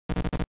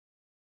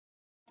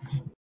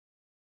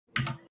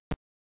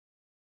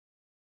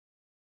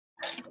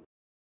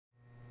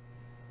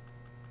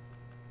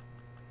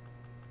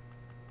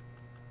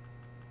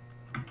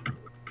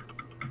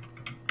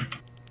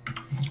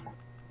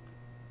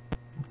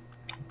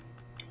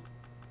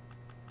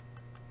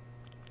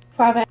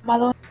5 a.m. by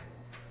the way.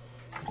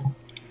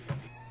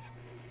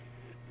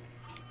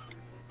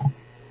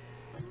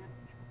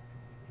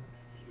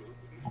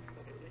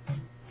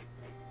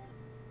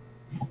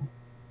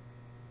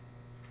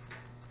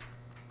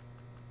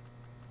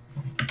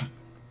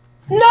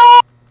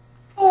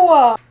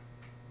 No!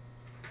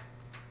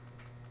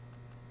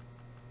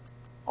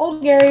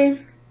 Old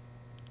Gary.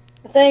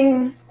 The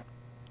thing.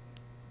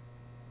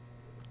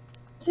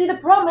 See, the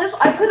problem is,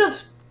 I could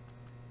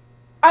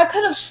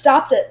have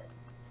stopped it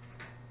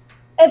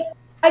if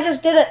I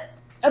just did it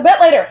a bit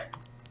later,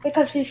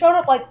 because she showed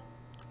up like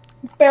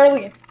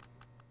barely,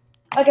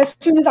 like as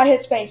soon as I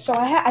hit space. So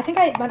I think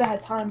I might have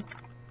had time,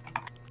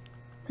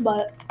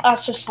 but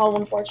that's just so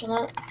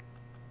unfortunate.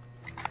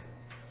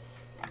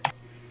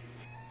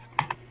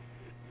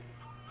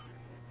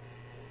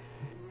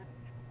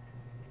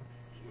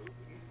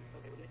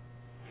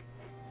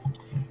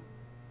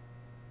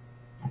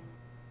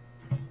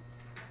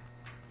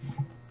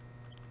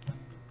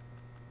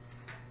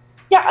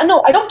 Yeah,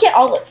 no, I don't get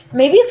Olive.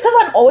 Maybe it's because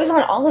I'm always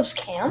on Olive's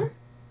cam.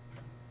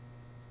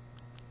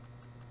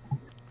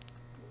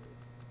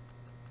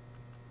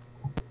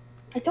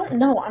 I don't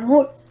know. I'm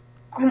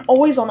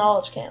always on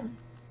Olive's cam.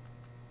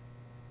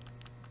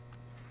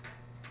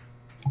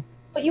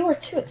 But you are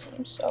too, it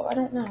seems. So I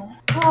don't know.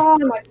 Oh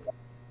my God.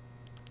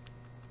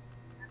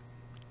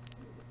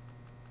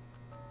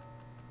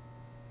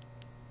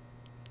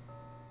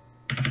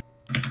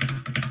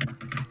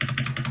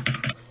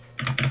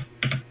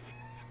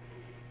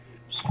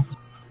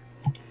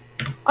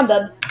 I'm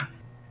dead.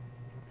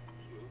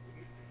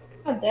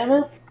 God damn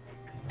it.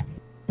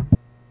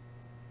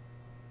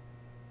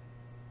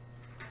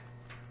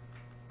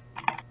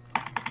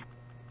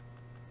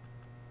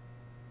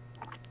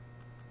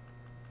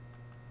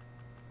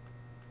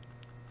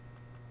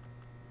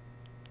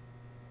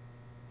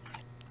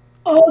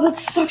 Oh, that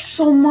sucks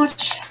so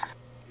much.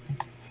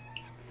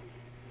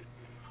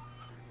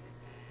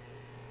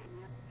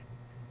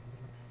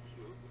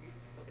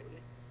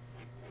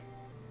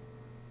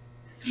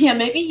 Yeah,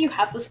 maybe you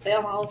have to stay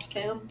on Olive's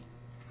cam.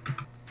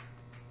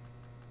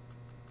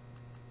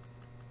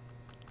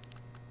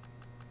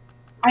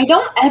 I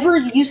don't ever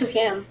use his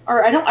cam,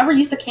 or I don't ever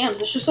use the cams.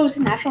 It's just so he's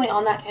naturally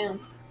on that cam.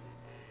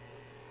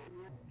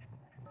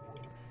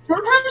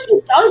 Sometimes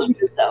he does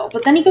move though,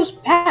 but then he goes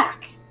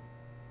back.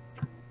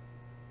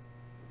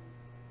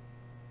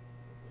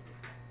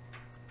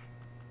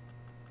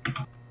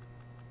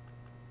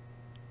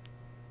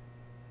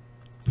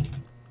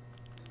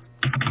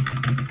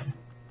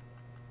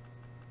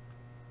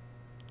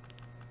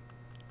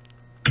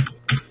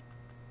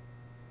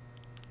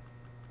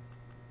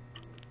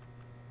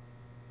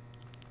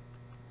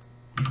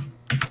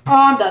 Oh,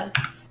 I'm done.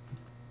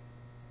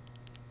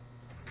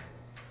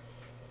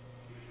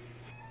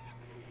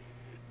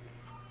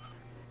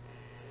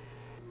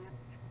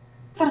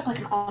 Set up like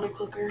an auto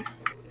clicker.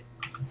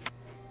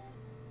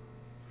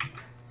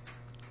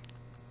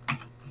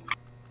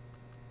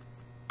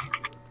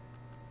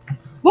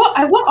 What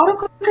auto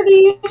clicker do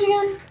you use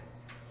again?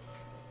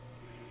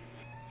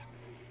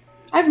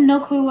 I have no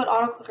clue what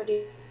auto clicker do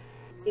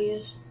you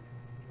use.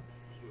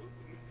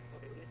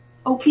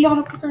 OP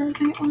auto clicker, I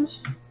think it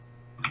was.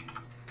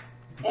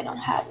 I don't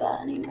have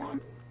that anymore.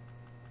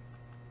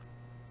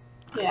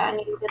 Yeah, I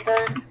need to get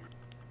that.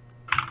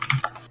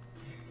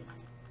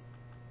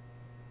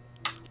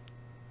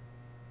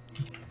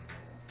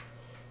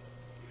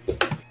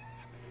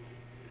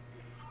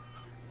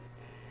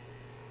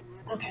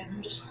 Okay,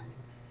 I'm just.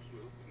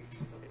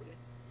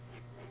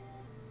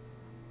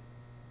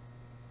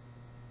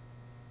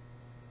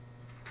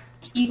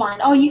 Keybind.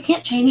 Oh, you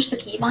can't change the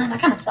keybind?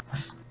 That kind of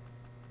sucks.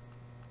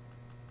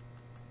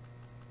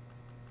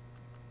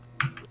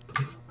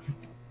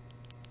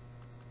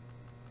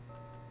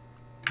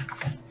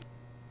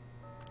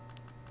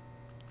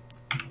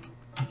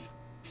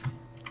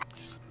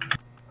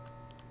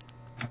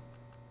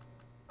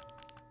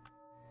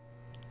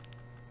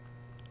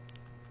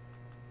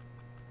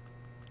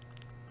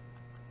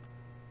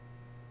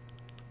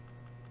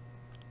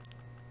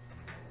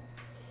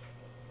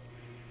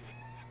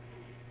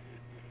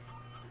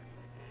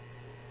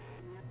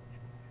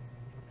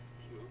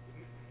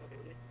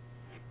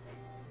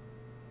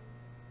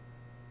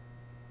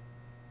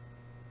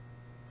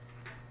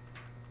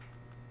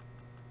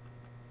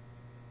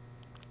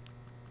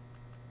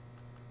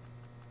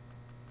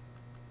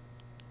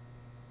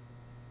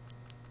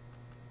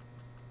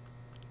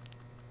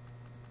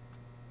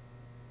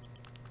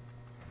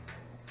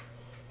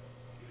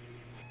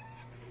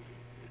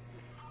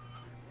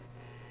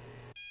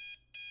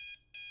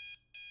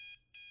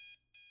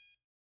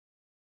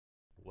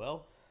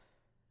 Well,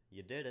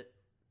 you did it.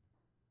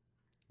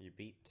 You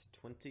beat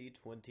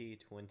 2020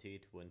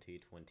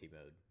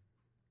 mode.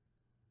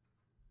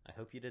 I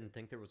hope you didn't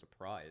think there was a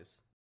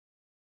prize.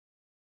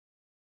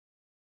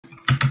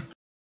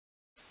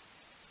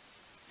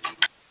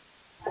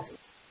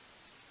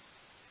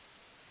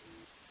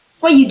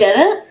 Wait, you did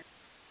it?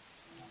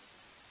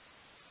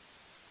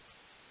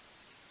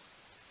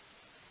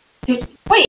 Dude, wait.